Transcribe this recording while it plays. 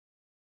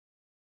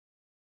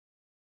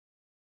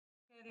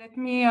Let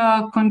me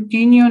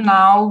continue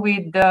now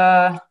with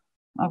the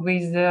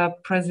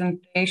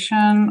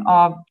presentation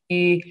of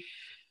the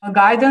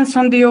guidance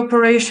on the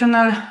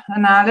operational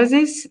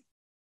analysis.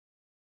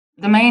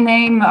 The main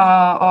aim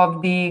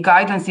of the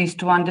guidance is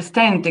to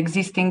understand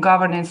existing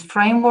governance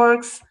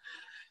frameworks,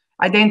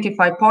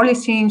 identify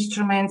policy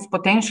instruments,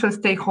 potential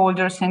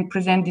stakeholders, and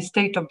present the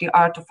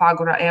state-of-the-art of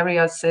AGORA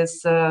areas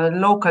as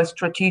local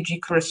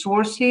strategic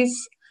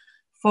resources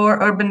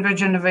for urban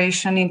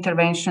regeneration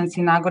interventions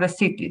in AGORA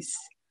cities.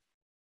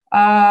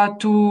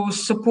 To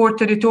support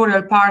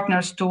territorial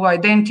partners to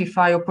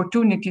identify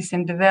opportunities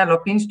and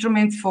develop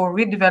instruments for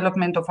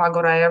redevelopment of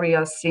AGORA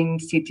areas in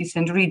cities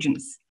and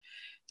regions.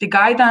 The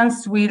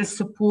guidance will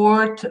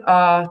support 10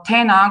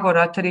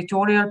 AGORA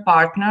territorial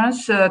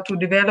partners to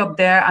develop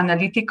their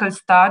analytical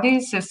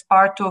studies as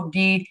part of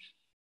the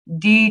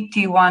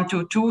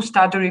DT122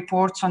 study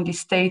reports on the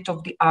state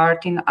of the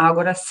art in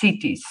AGORA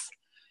cities.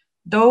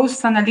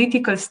 Those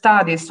analytical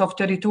studies of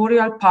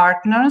territorial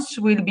partners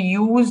will be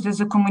used as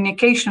a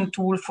communication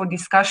tool for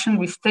discussion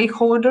with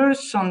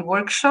stakeholders on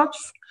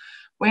workshops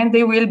when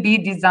they will be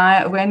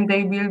designing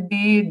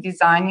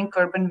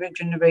urban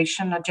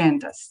regeneration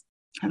agendas.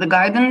 The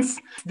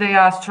guidance, they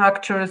are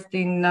structured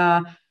in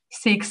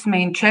 6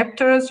 main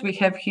chapters. We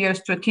have here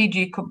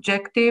strategic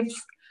objectives,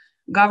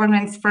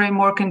 governance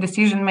framework and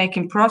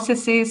decision-making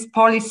processes,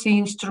 policy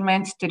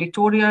instruments,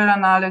 territorial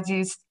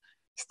analysis,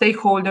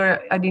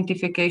 stakeholder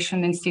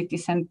identification, and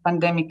cities and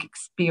pandemic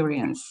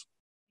experience.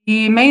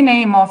 The main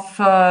aim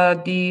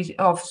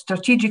of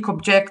strategic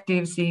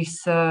objectives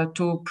is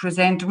to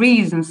present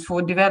reasons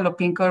for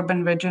developing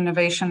urban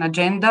regeneration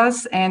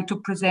agendas and to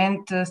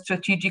present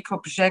strategic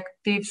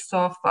objectives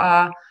of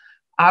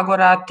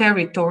AGORA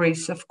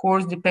territories, of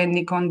course,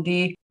 depending on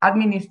the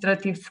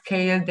administrative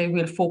scale they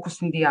will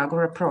focus in the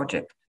AGORA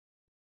project.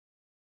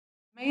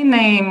 The main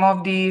aim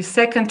of the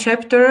second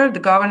chapter, the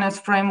governance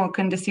framework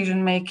and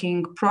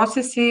decision-making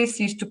processes,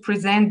 is to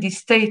present the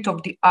state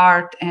of the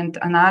art and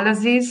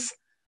analysis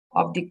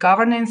of the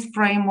governance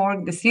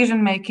framework,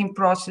 decision-making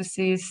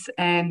processes,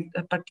 and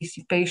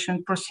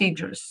participation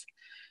procedures.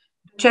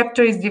 The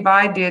chapter is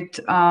divided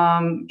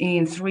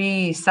in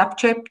 3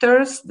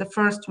 subchapters. The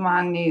first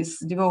one is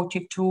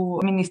devoted to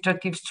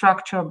administrative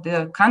structure of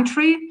the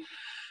country,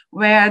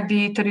 where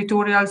the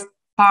territorial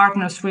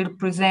partners will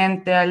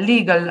present their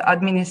legal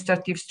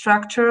administrative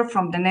structure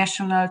from the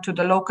national to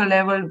the local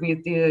level,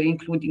 with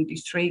including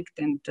district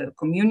and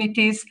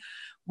communities,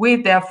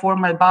 with their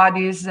formal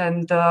bodies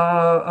and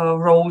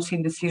roles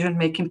in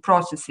decision-making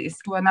processes.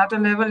 To another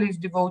level is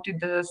devoted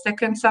the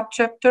second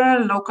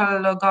subchapter,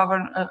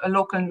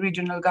 local and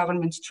regional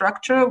government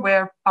structure,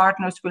 where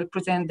partners will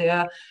present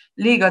their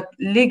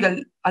legal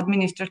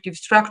administrative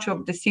structure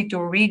of the city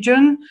or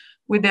region,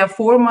 with their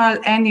formal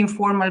and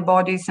informal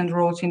bodies and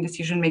roles in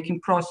decision-making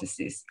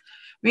processes.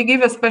 We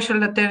give a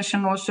special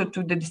attention also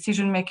to the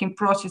decision-making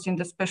process in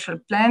the special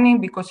planning,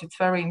 because it's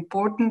very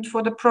important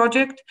for the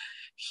project.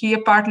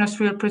 Here, partners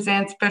will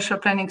present special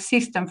planning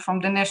system from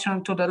the national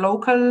to the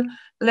local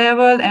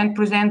level and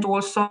present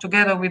also,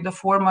 together with the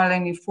formal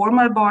and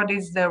informal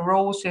bodies, their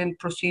roles and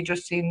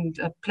procedures in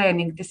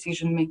planning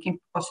decision-making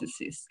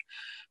processes.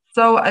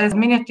 So, as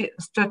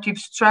administrative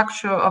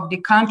structure of the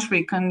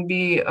country can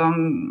be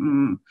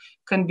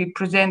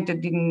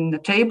presented in the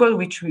table,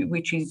 which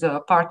is a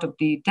part of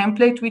the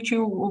template which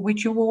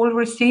you all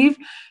receive,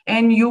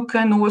 and you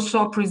can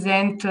also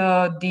present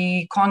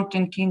the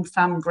content in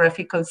some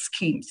graphical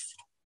schemes.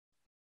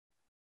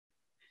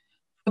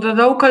 For the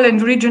local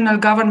and regional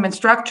government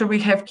structure, we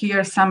have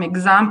here some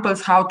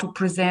examples how to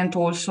present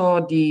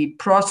also the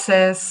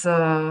process,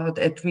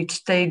 at which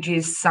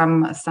stages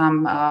some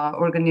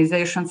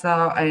organizations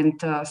and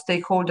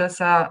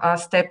stakeholders are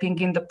stepping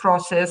in the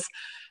process.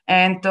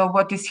 And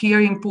what is here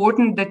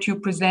important, that you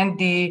present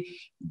the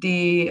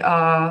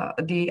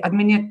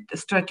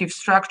administrative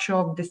structure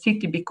of the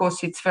city,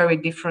 because it's very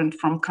different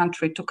from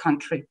country to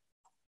country.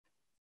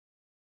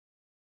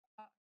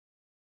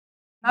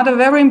 Another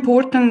very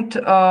important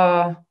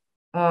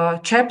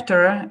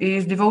chapter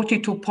is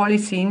devoted to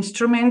policy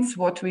instruments.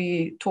 What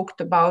we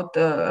talked about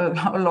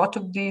a lot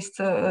of this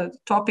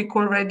topic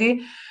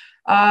already.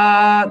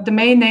 The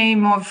main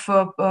aim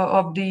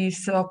of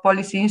these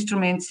policy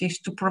instruments is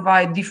to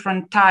provide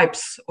different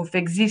types of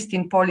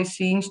existing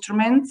policy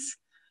instruments,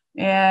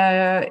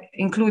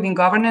 including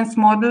governance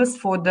models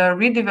for the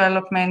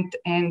redevelopment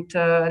and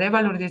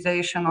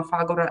revalorization of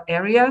AGORA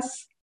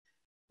areas,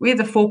 with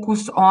a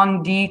focus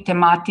on the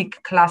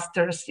thematic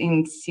clusters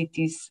in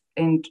cities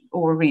and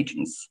or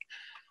regions.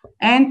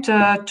 And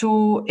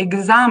to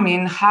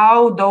examine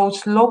how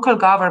those local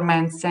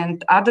governments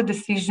and other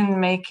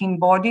decision-making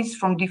bodies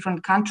from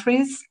different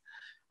countries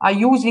are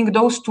using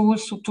those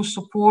tools to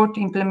support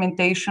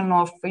implementation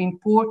of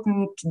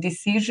important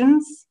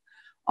decisions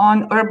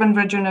on urban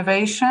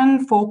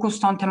regeneration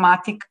focused on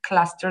thematic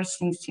clusters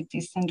in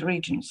cities and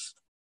regions.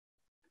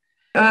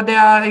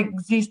 There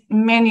exist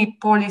many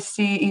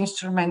policy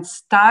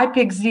instruments type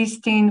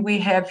existing. We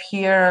have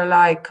here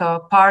like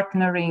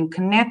partnering,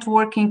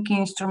 networking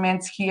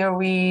instruments. Here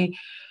we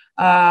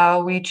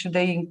which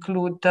they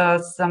include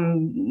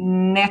some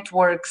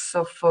networks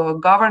of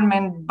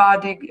government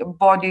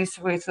bodies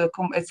with a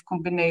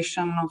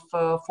combination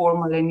of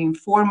formal and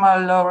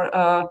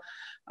informal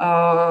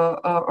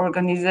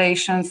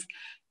organizations.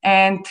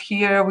 And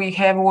here we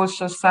have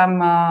also some,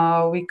 they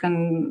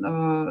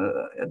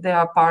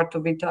are part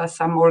of it,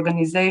 some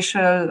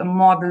organizational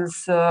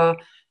models who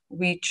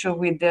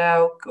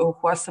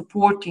are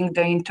supporting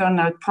the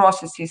internal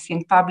processes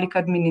in public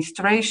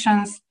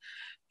administrations.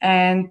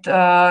 And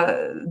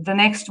the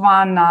next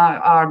one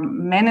are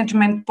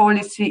management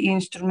policy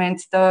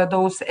instruments.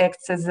 Those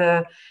act as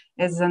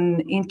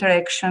an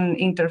interaction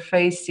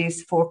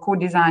interfaces for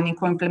co-designing,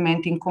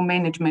 co-implementing,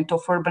 co-management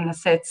of urban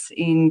assets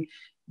in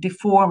the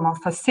form of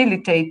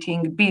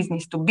facilitating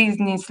business to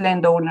business,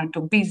 landowner to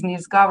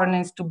business,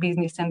 governance to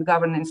business, and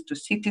governance to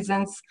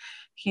citizens.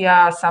 Here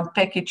are some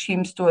package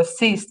schemes to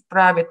assist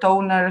private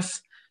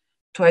owners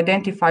to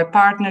identify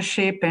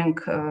partnership and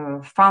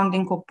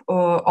funding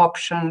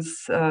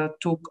options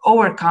to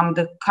overcome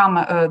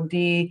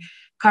the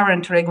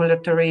current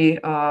regulatory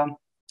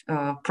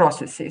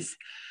processes.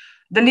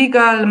 The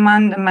legal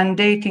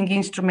mandating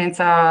instruments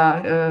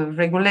are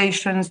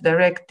regulations,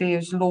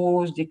 directives,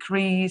 laws,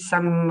 decrees.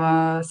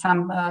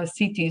 Some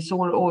cities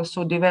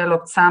also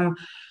developed some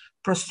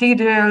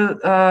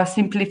procedural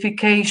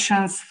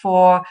simplifications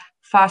for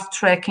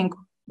fast-tracking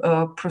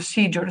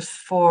procedures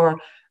for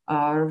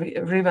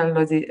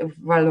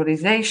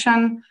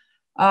revalorization.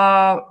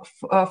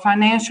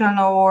 Financial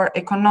or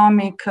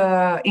economic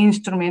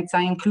instruments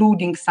are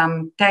including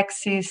some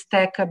taxes,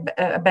 tax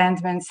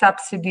abandonment,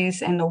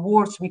 subsidies, and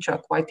awards, which are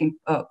quite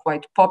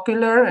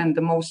popular and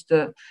the most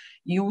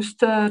used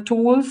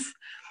tools.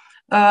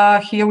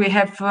 Here we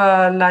have,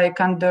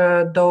 like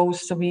under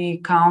those,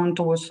 we count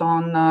also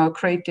on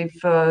creative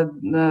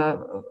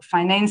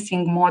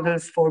financing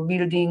models for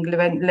building,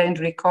 land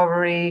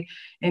recovery,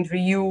 and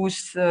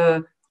reuse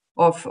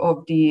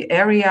of the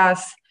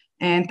areas.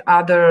 And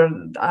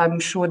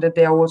I'm sure that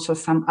there are also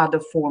some other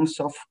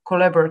forms of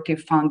collaborative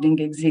funding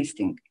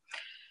existing.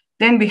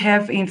 Then we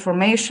have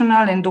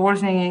informational,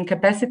 endorsing, and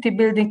capacity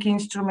building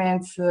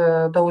instruments.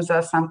 Those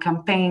are some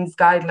campaigns,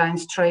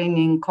 guidelines,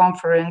 training,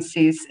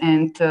 conferences,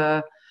 and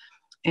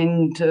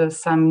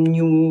some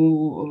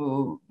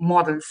new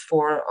models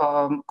for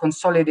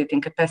consolidating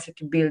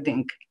capacity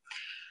building.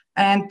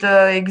 And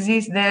there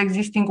are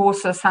existing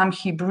also some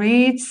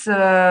hybrids.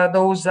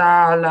 Those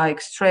are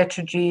like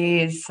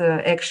strategies,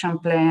 action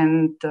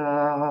plan,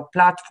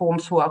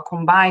 platforms who are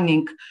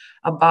combining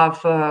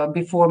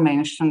before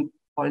mentioned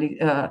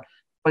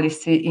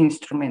policy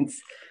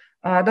instruments.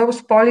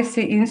 Those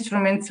policy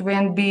instruments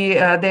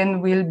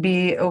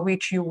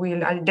which you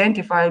will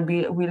identify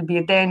will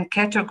be then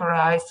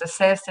categorized,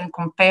 assessed, and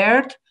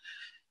compared.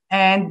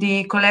 And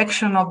the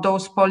collection of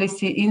those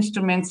policy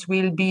instruments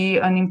will be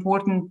an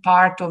important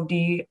part of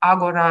the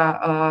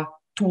AGORA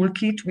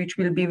toolkit, which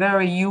will be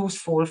very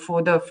useful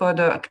for the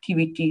further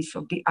activities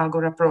of the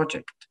AGORA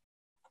project.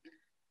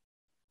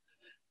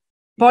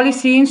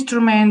 Policy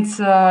instruments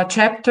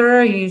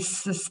chapter is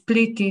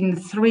split in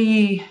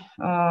three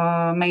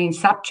main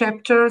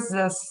subchapters.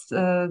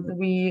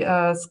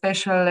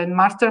 Special and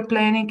master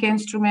planning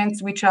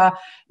instruments, which are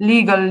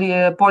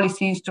legal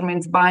policy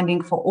instruments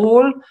binding for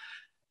all.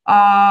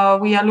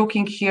 We are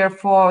looking here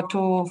for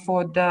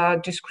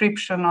the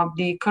description of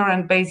the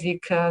current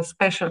basic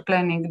special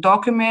planning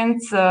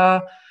documents.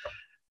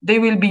 They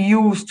will be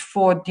used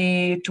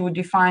to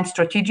define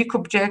strategic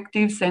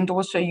objectives and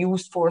also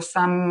used for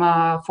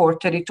for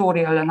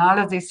territorial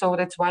analysis. So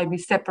that's why we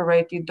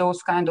separated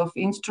those kind of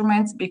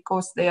instruments,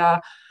 because they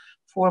are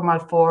formal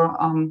for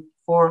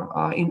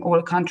in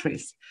all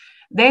countries.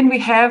 Then we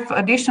have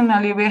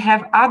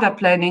other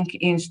planning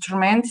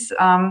instruments.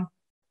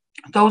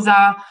 Those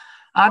are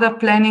other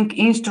planning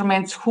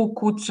instruments who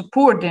could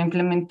support the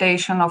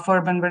implementation of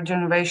urban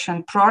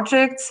regeneration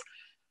projects.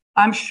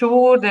 I'm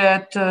sure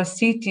that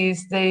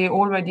cities, they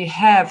already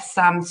have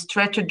some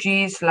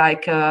strategies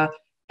like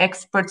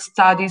expert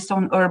studies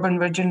on urban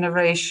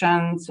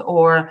regenerations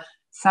or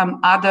some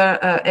other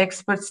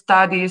expert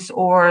studies,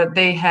 or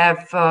they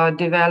have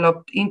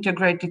developed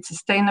integrated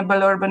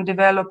sustainable urban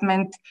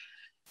development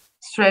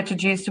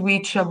strategies,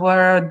 which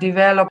were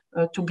developed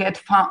to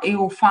get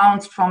EU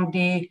funds from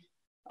the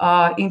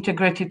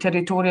integrated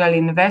territorial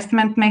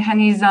investment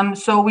mechanism.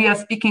 So we are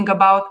speaking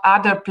about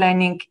other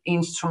planning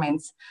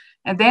instruments.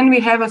 And then we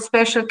have a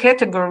special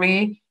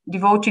category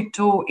devoted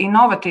to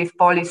innovative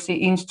policy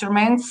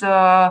instruments.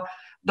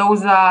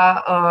 Those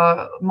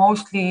are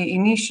mostly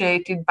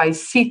initiated by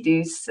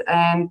cities.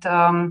 And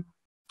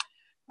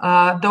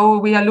though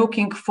we are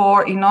looking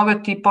for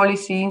innovative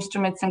policy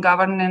instruments and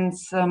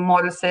governance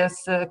models as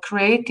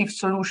creative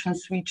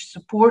solutions which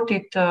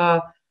supported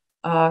the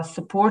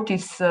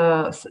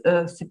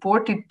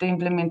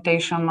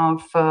implementation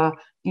of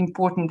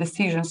important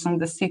decisions on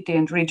the city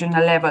and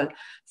regional level.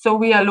 So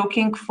we are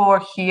looking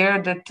for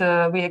here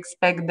that we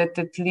expect that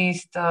at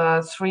least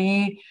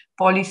 3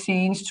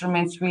 policy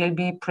instruments will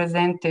be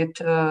presented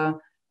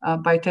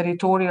by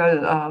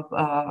territorial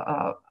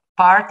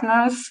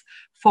partners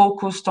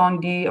focused on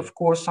of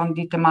course, on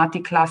the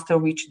thematic cluster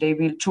which they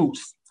will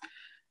choose.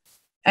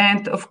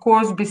 And of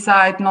course,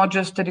 beside not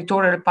just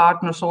territorial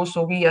partners,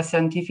 also we as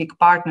scientific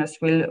partners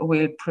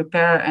will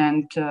prepare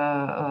and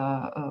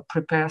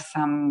prepare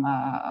some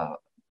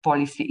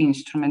policy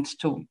instruments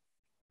too.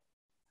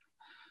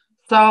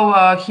 So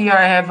here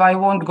I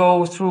won't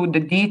go through the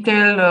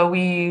detail.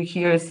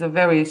 Here is a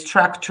very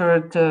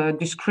structured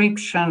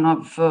description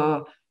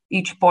of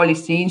each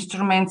policy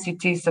instruments.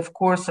 It is, of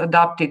course,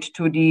 adapted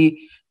to the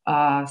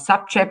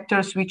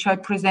subchapters which I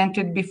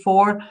presented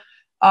before.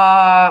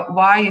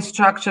 Why is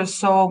structured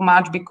so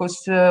much?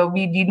 Because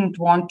we didn't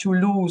want to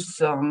lose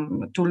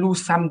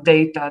some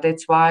data.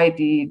 That's why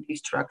the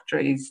structure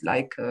is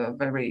like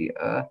very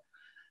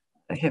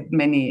have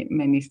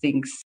many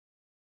things.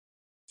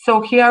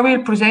 So here I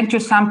will present you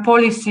some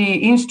policy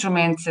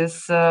instruments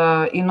as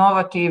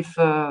innovative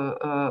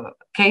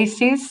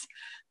cases.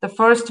 The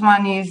first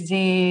one is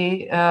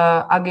the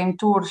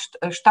Agentur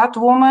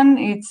Stadtwohnen.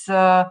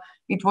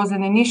 It was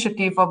an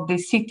initiative of the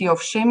city of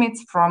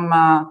Chemnitz from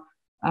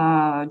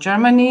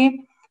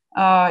Germany.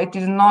 It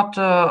is not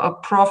a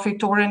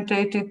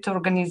profit-oriented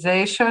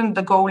organization.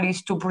 The goal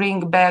is to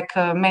bring back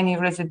many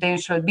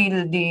residential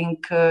buildings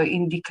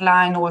in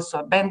decline, also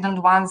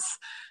abandoned ones,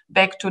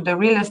 back to the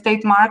real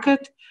estate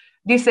market.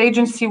 This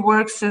agency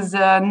works as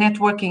a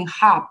networking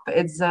hub,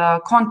 as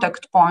a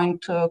contact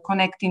point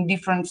connecting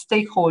different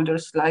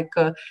stakeholders like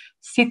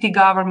city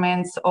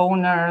governments,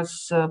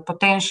 owners,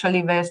 potential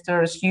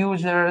investors,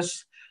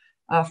 users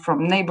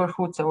from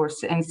neighborhoods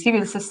and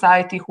civil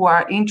society who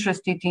are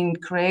interested in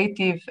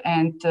creative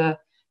and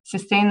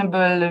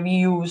sustainable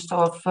use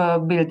of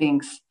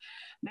buildings.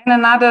 Then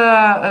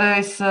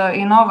another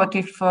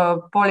innovative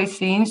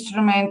policy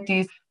instrument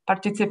is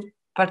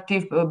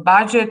participative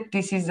budget.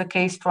 This is the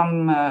case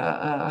from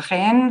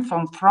Rennes,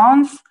 from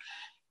France.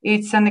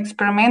 It's an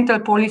experimental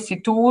policy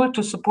tool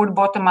to support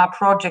bottom-up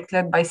projects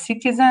led by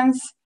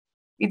citizens.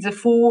 It's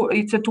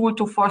a tool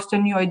to foster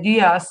new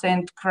ideas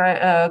and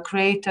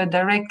create a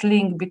direct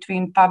link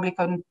between public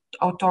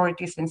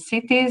authorities and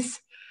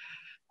cities.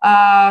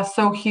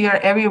 So here,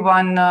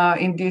 everyone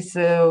in this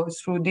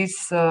through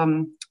this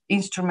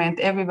instrument,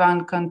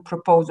 everyone can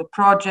propose a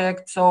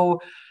project.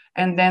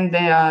 And then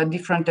there are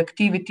different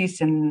activities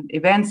and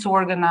events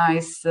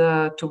organized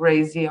to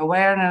raise the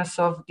awareness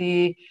of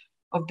the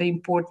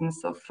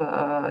importance of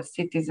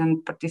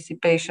citizen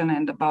participation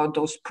and about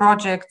those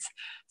projects.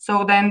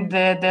 So then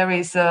there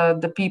is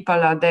the people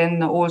are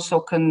then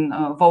also can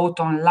vote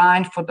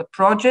online for the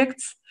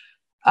projects.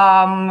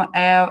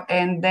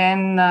 And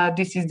then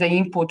this is the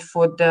input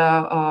for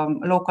the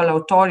local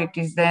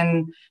authorities.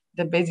 Then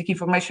the basic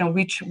information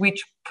which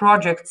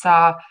projects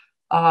are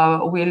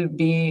will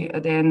be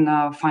then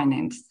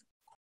financed.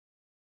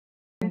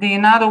 The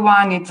another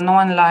one, it's an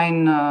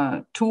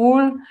online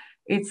tool.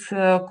 It's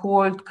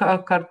called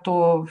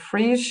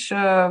Cartofrisch.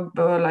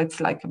 It's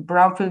like a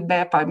brownfield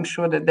map. I'm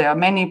sure that there are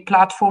many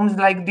platforms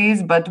like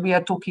this, but we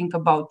are talking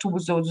about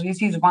tools. So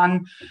this is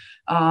one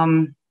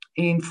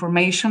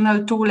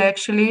informational tool,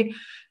 actually.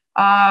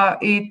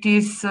 It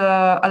is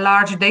a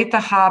large data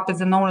hub as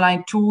an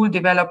online tool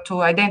developed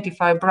to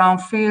identify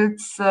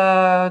brownfields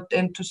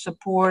and to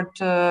support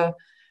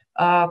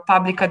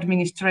public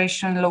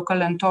administration,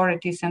 local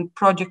authorities, and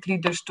project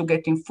leaders to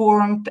get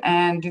informed.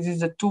 And this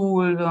is a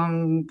tool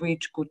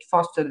which could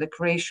foster the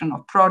creation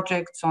of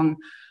projects on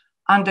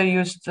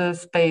underused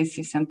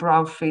spaces and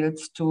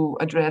brownfields to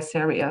address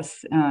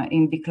areas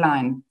in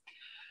decline.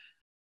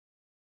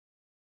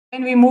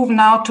 And we move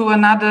now to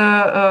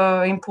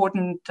another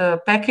important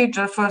package.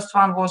 The first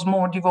one was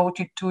more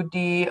devoted to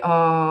the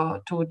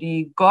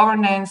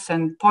governance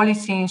and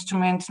policy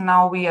instruments.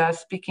 Now we are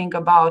speaking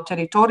about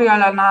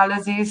territorial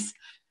analysis.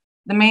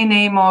 The main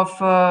aim of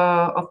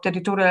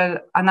territorial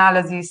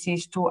analysis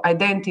is to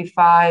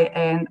identify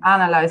and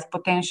analyze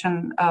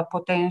potential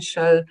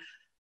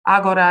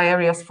AGORA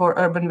areas for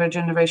urban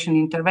regeneration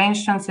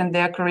interventions and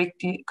their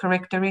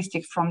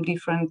characteristics from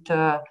different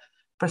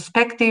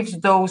perspectives.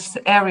 Those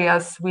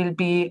areas will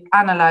be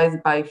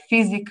analyzed by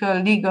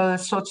physical, legal,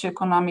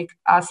 socioeconomic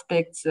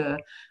aspects.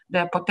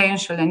 Their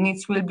potential and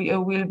needs will be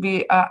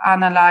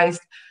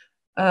analyzed.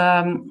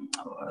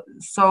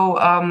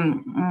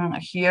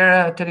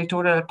 Here,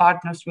 territorial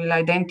partners will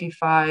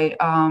identify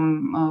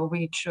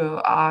which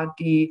are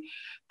the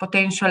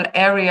potential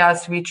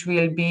areas which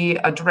will be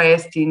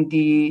addressed in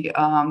the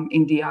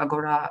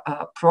AGORA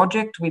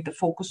project, with the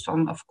focus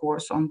on, of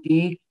course, on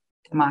the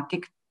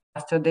thematic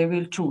cluster they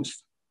will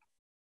choose.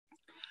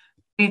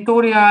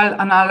 Territorial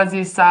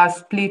analysis are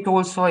split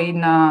also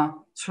in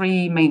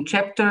 3 main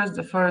chapters.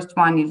 The first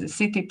one is the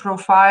city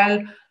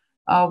profile,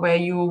 where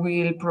you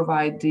will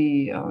provide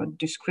the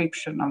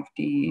description of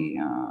the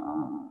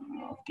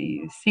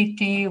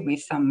city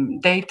with some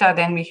data.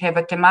 Then we have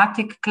a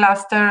thematic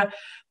cluster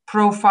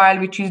profile,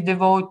 which is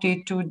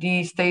devoted to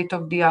the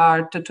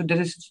state-of-the-art, to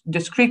the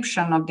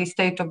description of the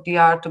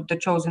state-of-the-art of the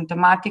chosen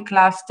thematic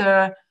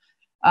cluster.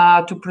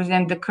 To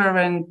present the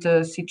current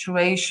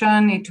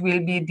situation, it will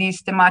be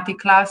this thematic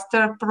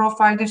cluster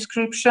profile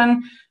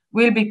description,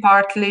 will be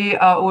partly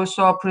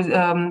also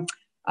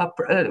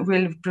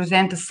will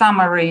present a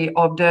summary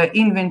of the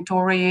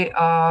inventory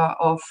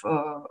as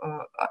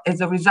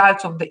a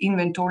result of the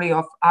inventory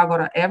of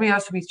AGORA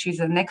areas, which is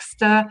the next,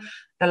 the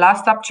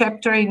last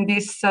subchapter in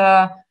this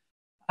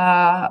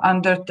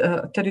under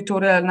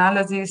territorial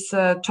analysis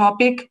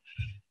topic.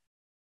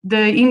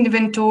 The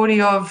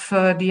inventory of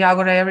the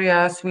AGORA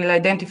areas will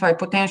identify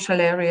potential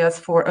areas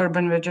for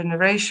urban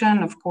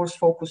regeneration, of course,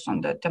 focus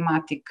on the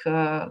thematic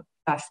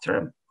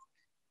cluster.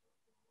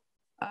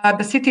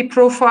 The city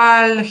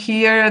profile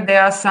here,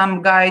 there are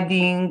some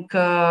guiding,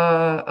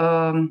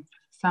 some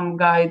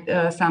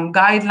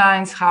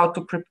guidelines how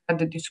to prepare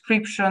the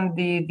description.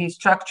 The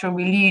structure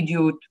will lead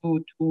you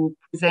to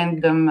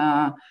present them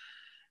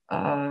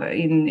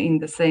in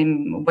the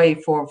same way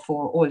for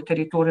all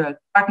territorial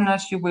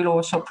partners. You will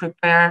also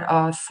prepare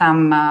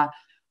some a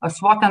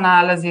SWOT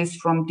analysis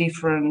from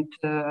different,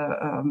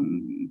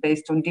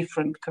 based on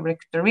different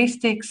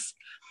characteristics.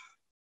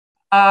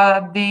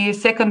 The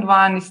second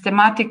one is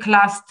thematic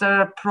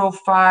cluster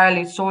profile.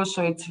 It's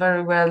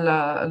very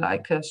well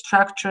like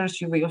structures.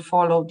 You will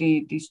follow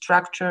the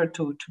structure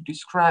to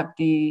describe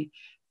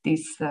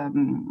this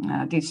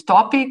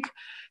topic.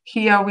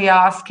 Here we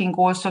are asking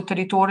also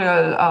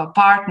territorial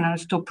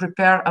partners to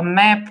prepare a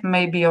map,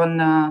 maybe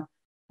on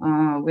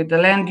with the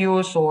land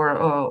use or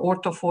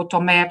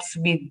orthophoto maps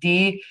with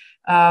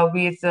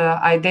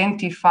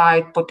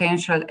identified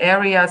potential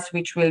areas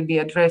which will be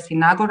addressed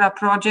in AGORA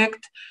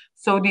project.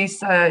 So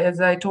this, as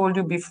I told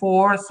you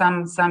before,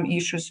 some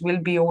issues will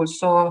be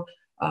also,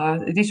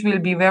 this will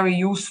be very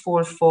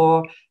useful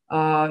for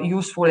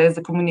useful as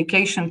a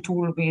communication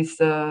tool with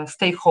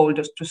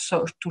stakeholders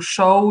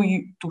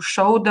to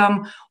show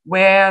them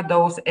where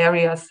those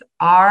areas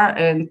are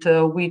and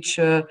which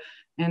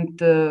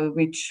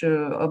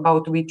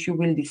about which you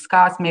will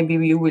discuss. Maybe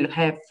you will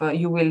have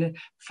you will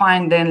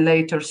find then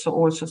later so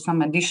also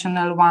some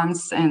additional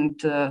ones,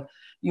 and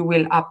you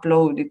will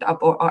upload it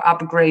or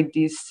upgrade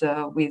this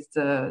with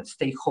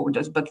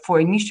stakeholders. But for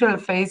initial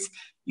phase,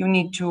 you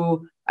need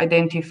to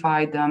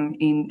identify them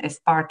as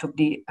part of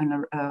the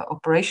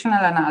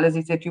operational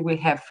analysis that you will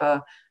have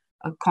a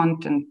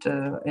content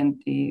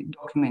and the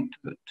document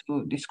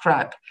to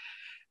describe.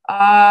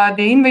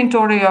 The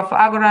inventory of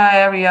AGORA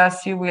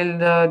areas, you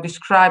will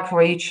describe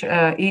for each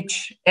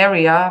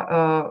area,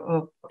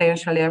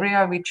 potential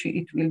area, which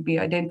it will be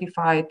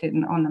identified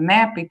on a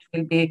map. It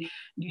will be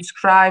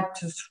described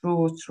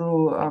through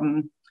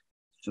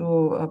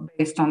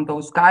based on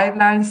those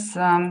guidelines.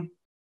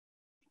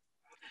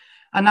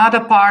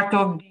 Another part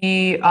of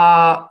the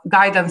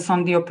guidance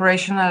on the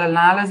operational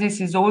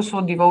analysis is also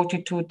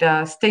devoted to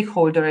the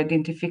stakeholder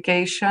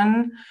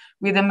identification,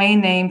 with the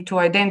main aim to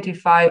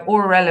identify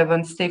all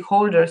relevant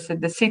stakeholders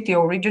at the city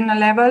or regional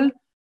level.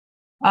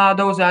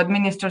 Those are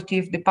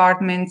administrative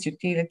departments,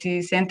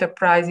 utilities,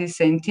 enterprises,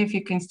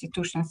 scientific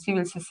institutions,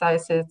 civil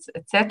societies,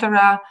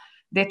 etc.,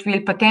 that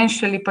will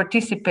potentially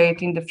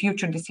participate in the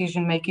future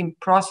decision-making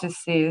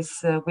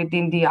processes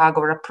within the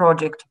AGORA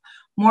project.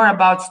 More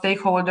about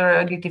stakeholder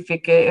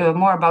identification,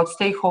 more about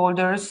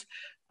stakeholders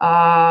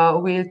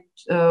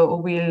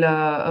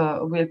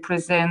will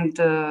present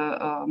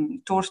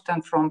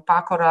Torsten from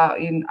PACORA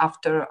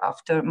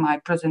after my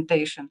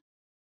presentation.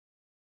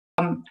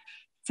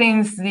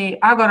 Since the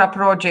AGORA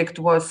project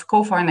was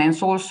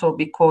co-financed also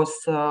because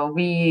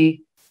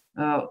we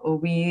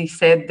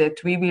said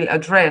that we will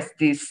address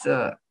this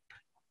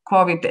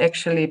COVID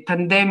actually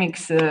pandemic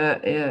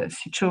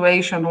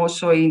situation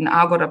also in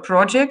AGORA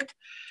project.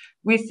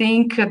 We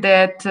think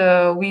that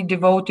we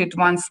devoted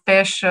one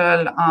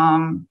special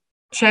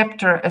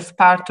chapter as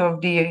part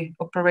of the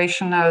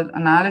operational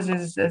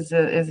analysis as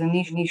an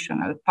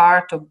initial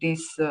part of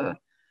this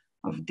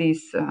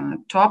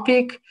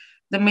topic.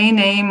 The main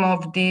aim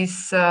of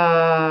this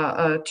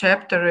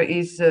chapter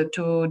is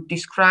to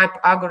describe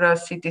AGORA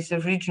cities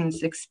and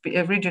regions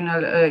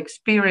regional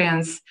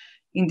experience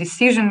in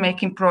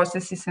decision-making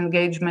processes,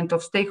 engagement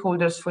of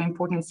stakeholders for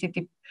important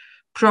city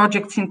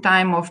projects in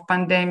time of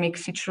pandemic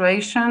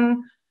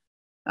situation.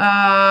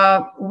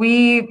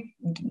 We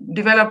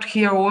developed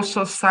here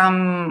also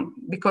some,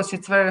 because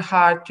it's very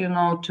hard, you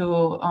know,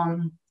 to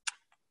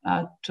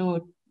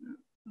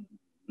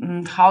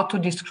how to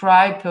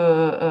describe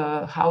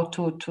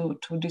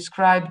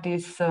describe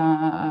this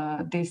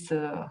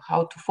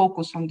how to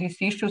focus on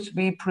these issues.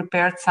 We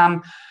prepared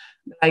some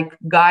like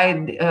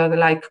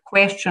like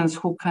questions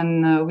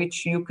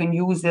which you can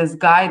use as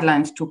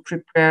guidelines to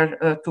prepare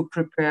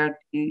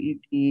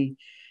the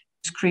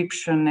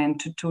description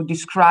and to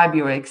describe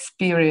your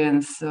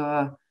experience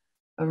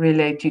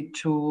related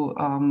to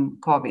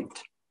COVID.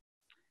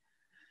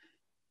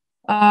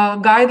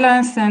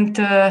 Guidelines and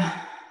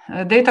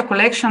data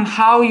collection,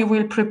 how you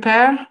will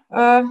prepare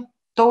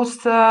those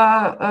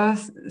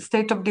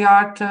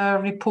state-of-the-art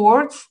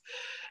reports.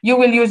 You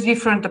will use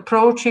different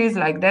approaches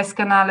like desk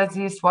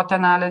analysis, SWOT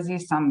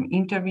analysis, some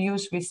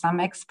interviews with some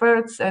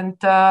experts, and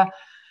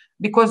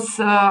because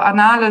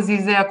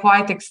analyses, they are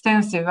quite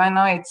extensive. I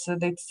know it's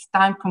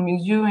time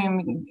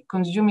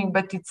consuming,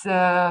 but it's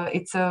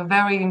a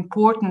very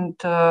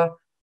important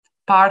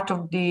part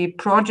of the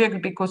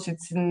project, because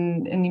it's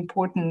an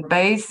important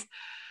base.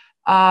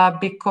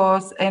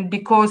 Because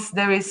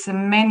there is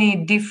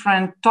many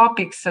different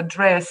topics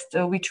addressed,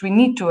 which we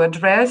need to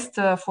address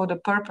for the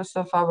purpose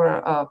of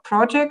our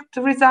project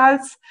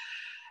results.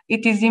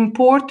 It is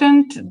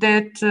important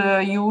that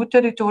you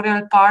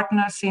territorial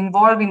partners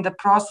involve in the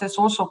process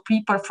also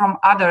people from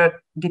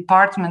other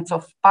departments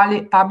of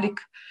public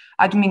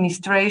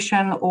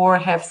administration, or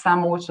have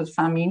also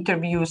some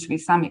interviews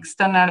with some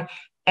external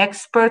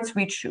experts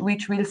which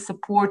will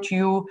support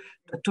you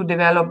to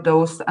develop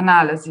those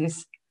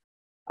analyses.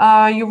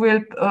 You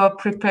will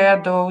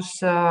prepare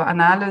those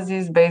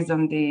analyses based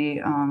on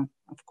the,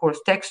 of course,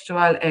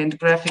 textual and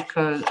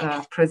graphical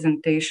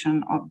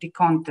presentation of the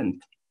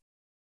content.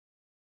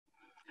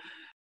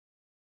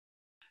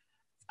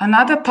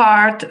 Another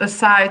part, as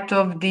part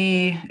of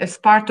the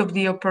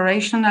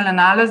operational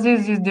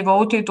analysis, is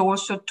devoted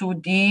also to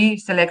the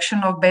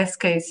selection of best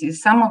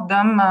cases. Some of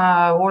them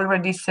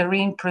already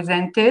Serene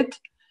presented.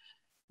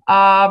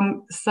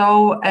 And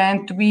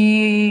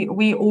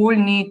we all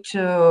need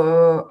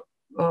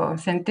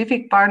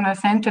scientific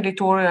partners and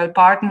territorial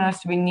partners.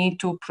 We need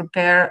to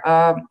prepare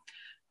a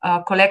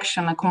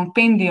collection, a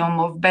compendium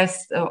of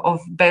best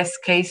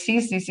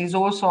cases. This is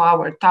also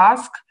our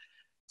task.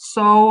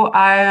 So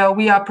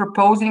we are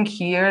proposing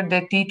here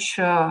that each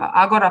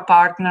AGORA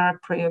partner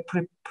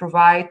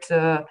provide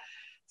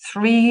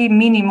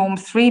minimum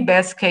three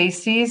best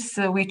cases,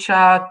 which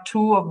are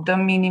two of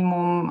them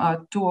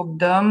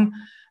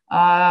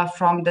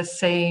from the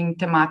same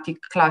thematic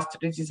cluster.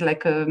 This is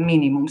like a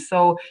minimum.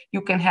 So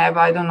you can have,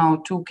 I don't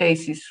know, 2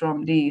 cases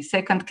from the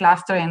second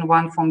cluster and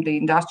 1 from the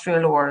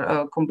industrial, or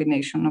a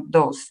combination of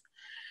those.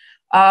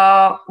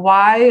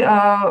 Why?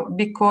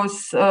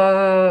 Because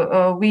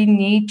we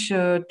need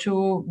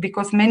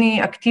because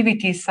many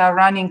activities are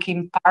running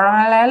in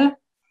parallel.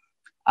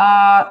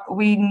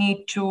 We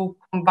need to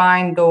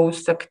combine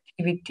those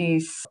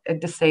activities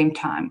at the same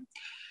time.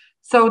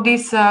 So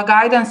this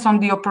guidance on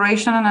the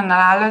operational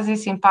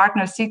analysis in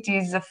partner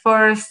cities is the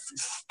first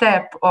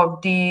step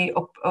of the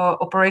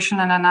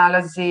operational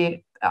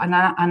analysis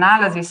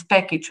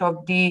package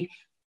of the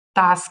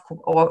task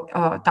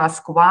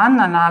 1,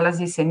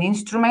 analysis and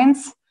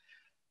instruments.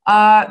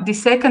 The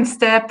second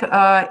step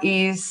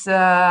is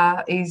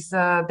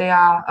there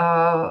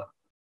are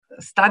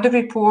study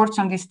reports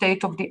on the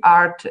state of the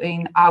art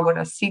in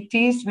AGORA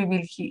cities. We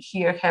will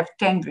here have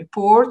 10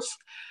 reports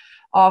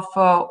of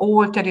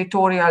all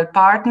territorial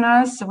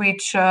partners,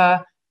 which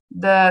the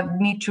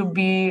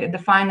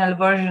final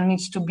version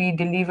needs to be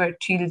delivered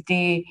till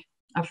the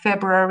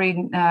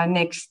February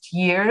next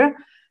year.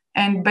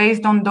 And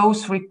based on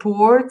those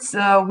reports,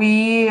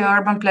 we,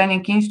 Urban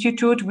Planning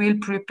Institute, will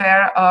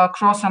prepare a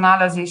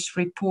cross-analysis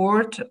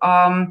report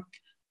a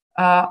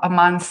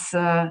month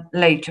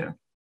later.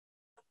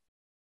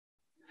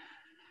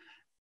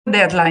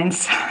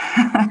 Deadlines.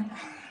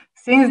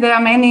 Since there are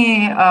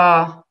many,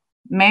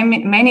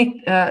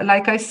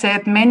 like I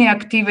said, many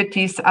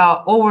activities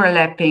are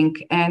overlapping,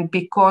 and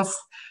because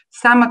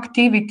some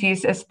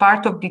activities as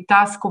part of the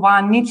task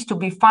 1 needs to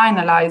be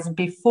finalized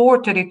before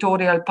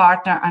territorial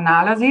partner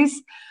analysis,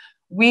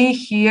 we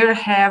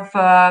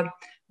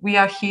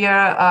are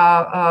here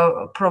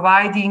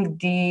providing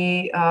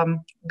the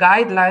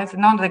guidelines,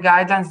 not the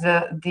guidelines,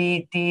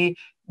 the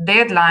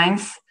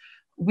deadlines,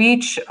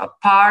 which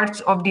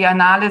parts of the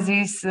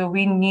analysis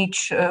we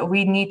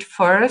need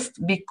first,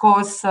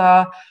 because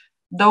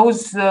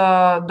those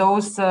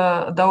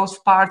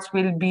parts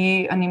will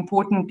be an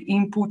important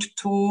input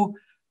to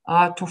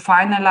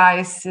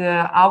finalize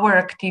our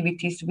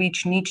activities,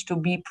 which need to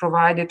be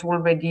provided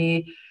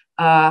already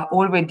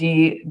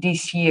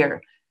this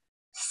year.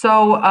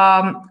 So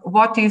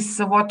what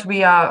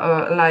we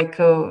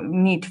are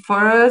need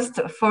first?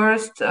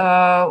 First,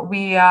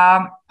 we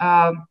are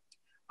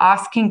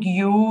asking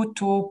you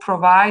to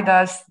provide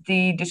us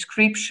the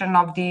description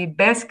of the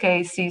best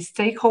cases,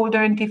 stakeholder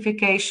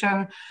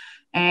identification,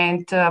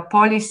 and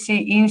policy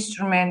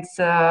instruments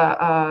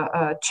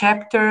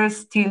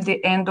chapters till the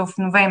end of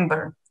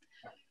November.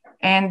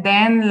 And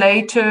then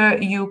later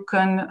you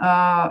can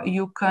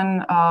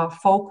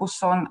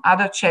focus on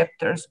other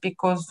chapters,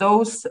 because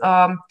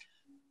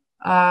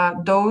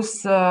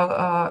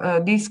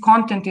this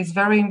content is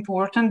very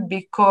important,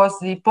 because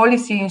the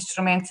policy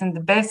instruments and the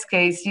best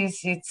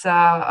cases, it's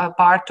a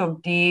part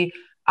of the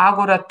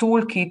AGORA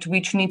toolkit,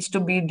 which needs to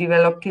be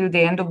developed till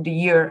the end of the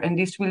year. And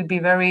this will be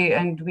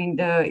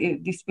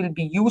this will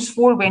be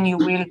useful when you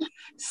will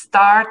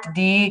start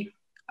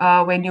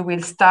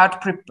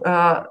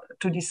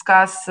to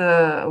discuss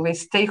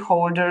with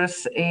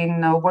stakeholders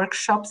in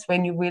workshops,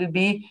 when you will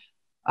be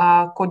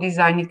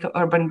co-designing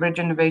urban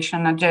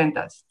regeneration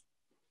agendas.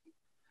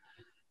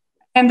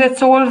 And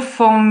that's all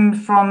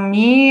from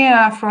me,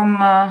 from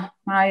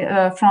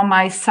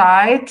my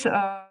side.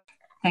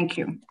 Thank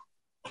you.